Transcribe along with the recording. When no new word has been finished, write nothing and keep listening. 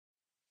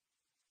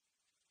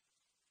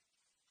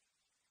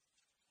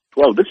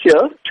Well, this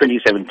year,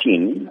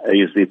 2017,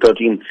 is the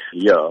 13th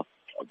year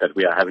that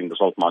we are having the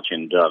Salt March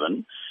in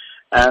Durban.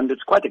 And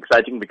it's quite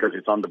exciting because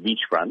it's on the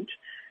beachfront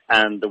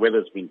and the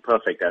weather's been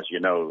perfect, as you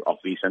know, of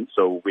recent.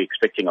 So we're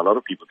expecting a lot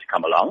of people to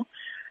come along.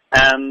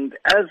 And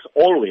as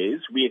always,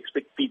 we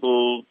expect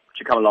people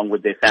to come along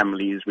with their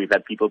families. We've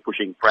had people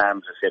pushing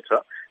prams,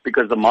 etc.,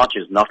 because the march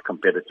is not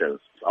competitive.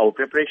 Our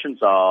preparations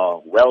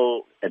are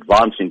well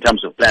advanced in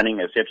terms of planning,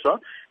 etc.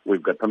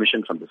 We've got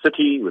permission from the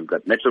city. We've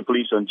got Metro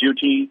Police on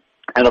duty.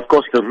 And of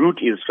course, the route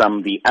is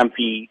from the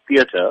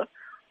amphitheater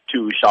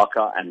to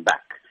Shaka and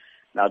back.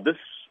 Now, this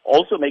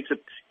also makes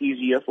it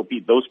easier for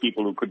those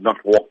people who could not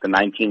walk the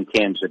 19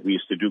 kms that we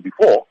used to do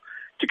before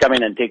to come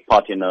in and take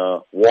part in a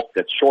walk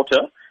that's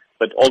shorter,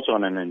 but also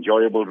on an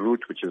enjoyable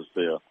route, which is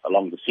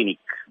along the scenic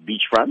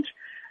beachfront,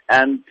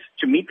 and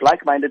to meet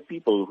like-minded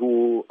people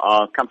who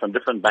come from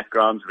different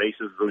backgrounds,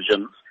 races,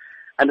 religions,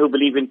 and who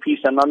believe in peace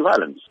and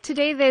nonviolence.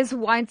 Today there's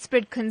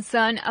widespread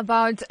concern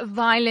about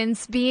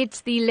violence, be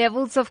it the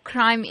levels of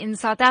crime in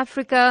South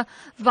Africa,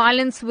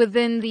 violence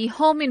within the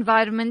home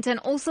environment, and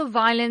also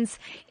violence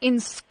in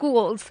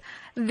schools.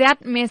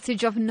 That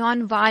message of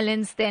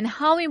non-violence, then,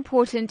 how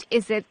important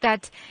is it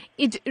that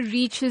it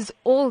reaches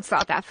all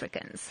South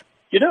Africans?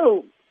 You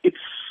know, it's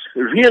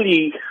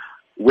really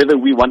whether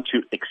we want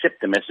to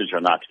accept the message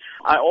or not.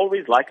 I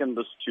always liken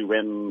this to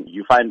when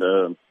you find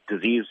a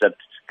disease that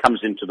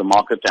comes into the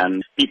market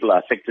and people are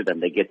affected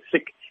and they get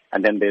sick,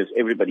 and then there's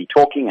everybody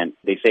talking and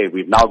they say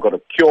we've now got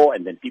a cure,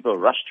 and then people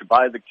rush to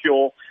buy the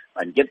cure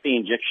and get the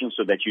injection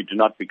so that you do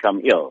not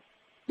become ill.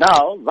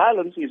 Now,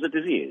 violence is a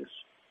disease,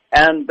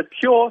 and the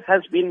cure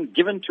has been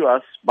given to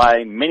us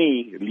by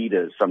many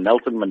leaders, from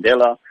Nelson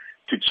Mandela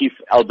to Chief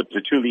Albert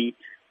Luthuli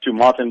to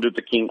Martin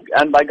Luther King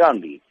and by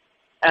Gandhi.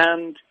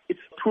 And it's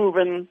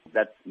proven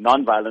that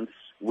nonviolence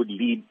would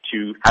lead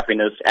to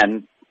happiness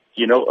and,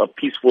 you know, a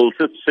peaceful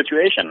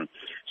situation.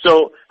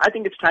 So I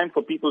think it's time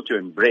for people to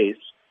embrace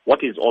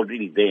what is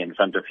already there in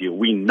front of you.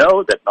 We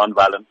know that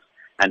nonviolence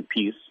and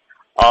peace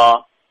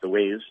are the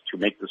ways to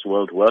make this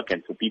world work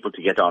and for people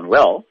to get on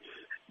well,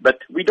 but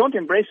we don't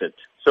embrace it.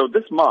 So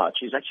this march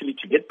is actually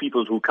to get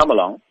people who come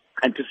along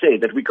and to say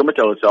that we commit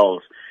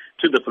ourselves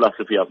to the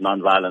philosophy of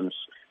nonviolence,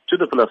 to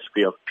the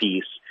philosophy of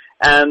peace,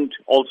 and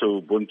also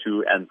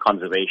Ubuntu and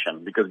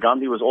conservation, because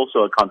Gandhi was also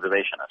a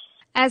conservationist.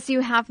 As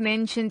you have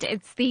mentioned,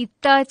 it's the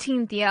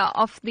 13th year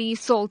of the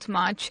Salt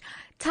March.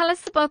 Tell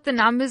us about the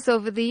numbers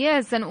over the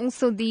years and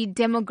also the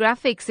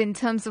demographics in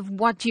terms of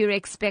what you're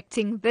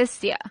expecting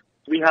this year.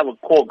 We have a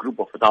core group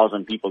of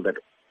 1,000 people that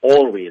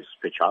always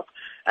pitch up,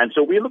 and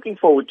so we're looking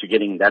forward to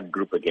getting that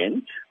group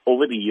again.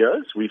 Over the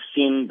years, we've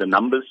seen the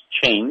numbers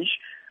change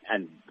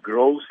and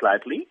grow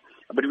slightly,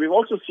 but we've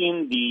also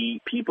seen the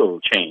people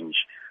change.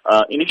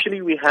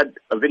 Initially, we had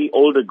a very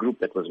older group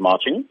that was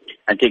marching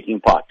and taking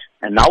part.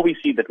 And now we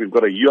see that we've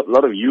got a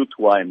lot of youth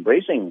who are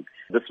embracing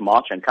this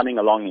march and coming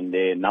along in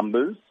their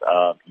numbers,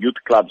 youth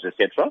clubs,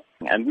 etc.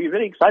 And we're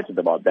very excited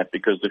about that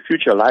because the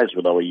future lies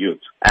with our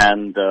youth.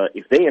 And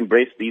if they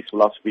embrace these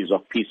philosophies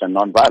of peace and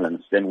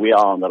nonviolence, then we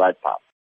are on the right path.